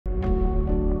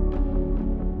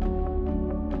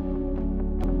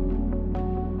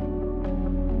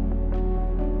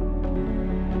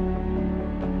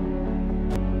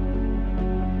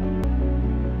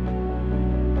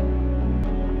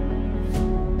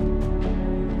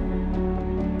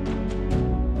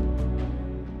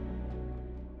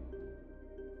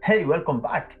Hey, welcome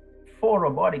back. 4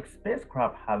 robotic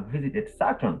spacecraft have visited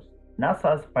Saturn.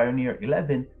 NASA's Pioneer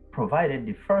 11 provided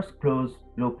the first close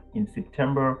look in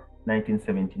September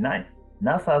 1979.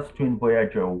 NASA's twin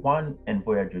Voyager 1 and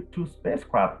Voyager 2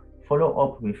 spacecraft follow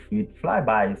up with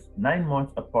flybys 9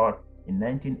 months apart in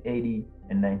 1980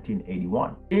 and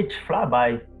 1981. Each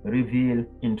flyby revealed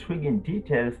intriguing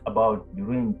details about the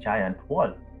ring giant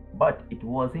wall, but it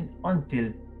wasn't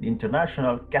until the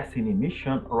International Cassini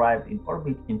mission arrived in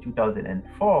orbit in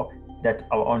 2004 that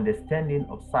our understanding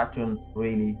of Saturn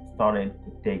really started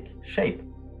to take shape.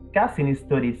 Cassini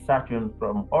studied Saturn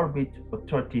from orbit for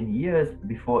 13 years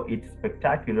before its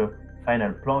spectacular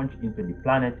final plunge into the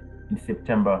planet in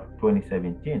September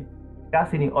 2017.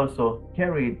 Cassini also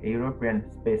carried a European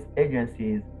Space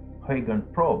Agency's Huygens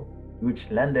probe, which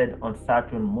landed on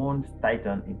Saturn's moon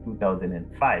Titan in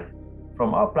 2005.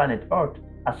 From our planet Earth,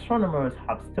 astronomers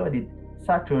have studied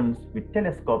Saturn with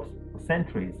telescopes for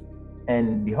centuries,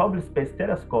 and the Hubble Space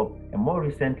Telescope and more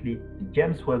recently the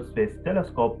James Webb Space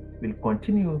Telescope will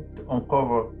continue to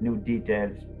uncover new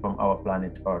details from our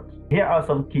planet Earth. Here are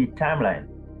some key timelines.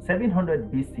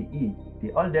 700 BCE,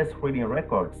 the oldest reading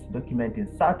records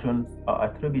documenting Saturn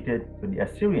are attributed to the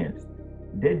Assyrians.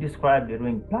 They described the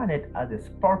ring planet as a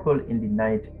sparkle in the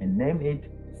night and named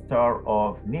it Star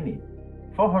of Nineveh.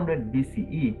 400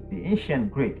 BCE, the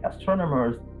ancient Greek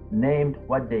astronomers named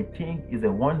what they think is a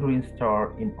wandering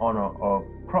star in honor of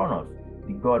Kronos,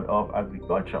 the god of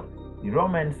agriculture. The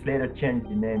Romans later changed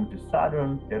the name to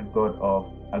Saturn, their god of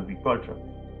agriculture.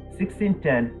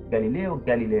 1610, Galileo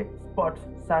Galilei spots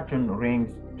Saturn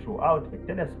rings throughout a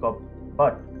telescope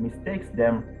but mistakes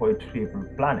them for a triple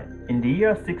planet. In the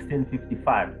year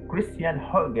 1655, Christian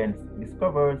Huygens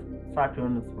discovers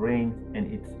Saturn's rings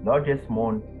and its largest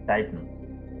moon, Titan.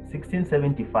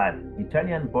 1675,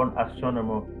 Italian-born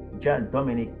astronomer Gian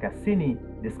Domenico Cassini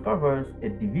discovers a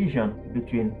division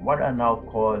between what are now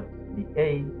called the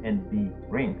A and B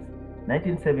rings.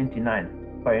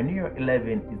 1979, Pioneer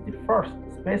 11 is the first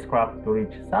spacecraft to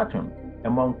reach Saturn.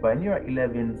 Among Pioneer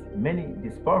 11's many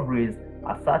discoveries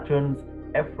are Saturn's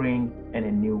F-ring and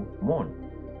a new moon.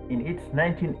 In its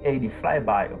 1980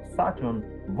 flyby of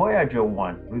Saturn, Voyager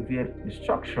 1 revealed the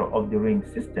structure of the ring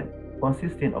system,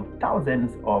 consisting of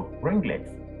thousands of ringlets.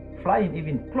 Flying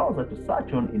even closer to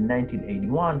Saturn in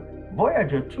 1981,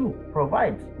 Voyager 2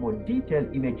 provides more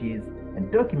detailed images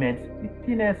and documents the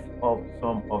thinness of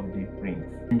some of the rings.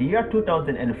 In the year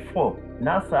 2004,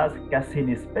 NASA's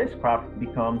Cassini spacecraft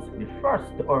becomes the first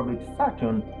to orbit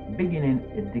Saturn, beginning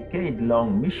a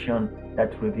decade-long mission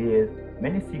that reveals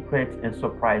many secrets and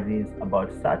surprises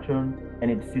about Saturn and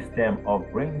its system of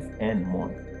rings and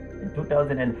moons. In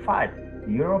 2005,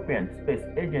 the European Space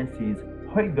Agency's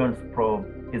Huygens probe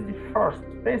is the first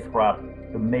spacecraft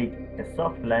to make a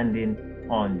soft landing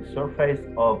on the surface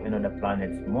of another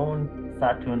planet's moon,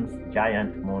 Saturn's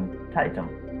giant moon,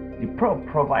 Titan. The probe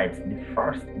provides the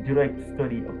first direct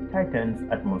study of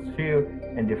Titan's atmosphere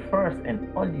and the first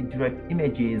and only direct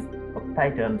images of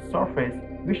Titan's surface,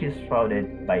 which is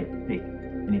shrouded by thick.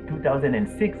 In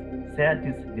 2006,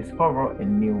 scientists discover a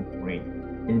new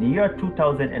ring. In the year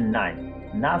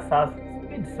 2009, NASA's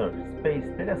Spitzer Space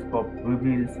Telescope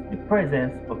reveals the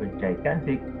presence of a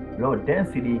gigantic,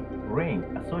 low-density ring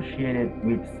associated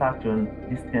with Saturn's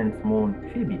distant moon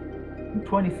Phoebe. In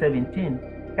 2017,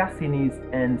 Cassini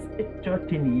ends a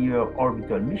 13-year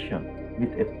orbital mission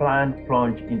with a planned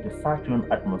plunge into Saturn's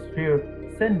atmosphere,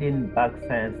 sending back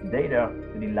science data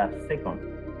to the last second.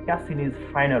 Cassini's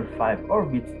final 5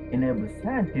 orbits enable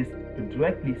scientists to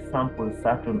directly sample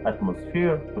Saturn's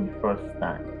atmosphere for the first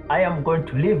time. I am going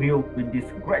to leave you with this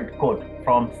great quote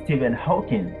from Stephen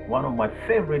Hawking, one of my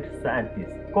favorite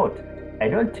scientists. Quote, "I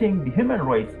don't think the human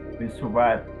race will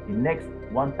survive the next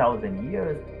 1,000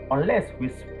 years unless we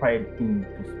spread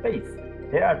into space.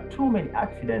 There are too many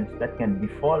accidents that can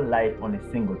befall life on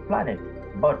a single planet,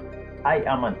 but I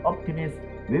am an optimist.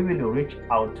 We will reach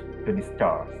out to the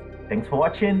stars." Thanks for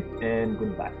watching and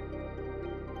goodbye.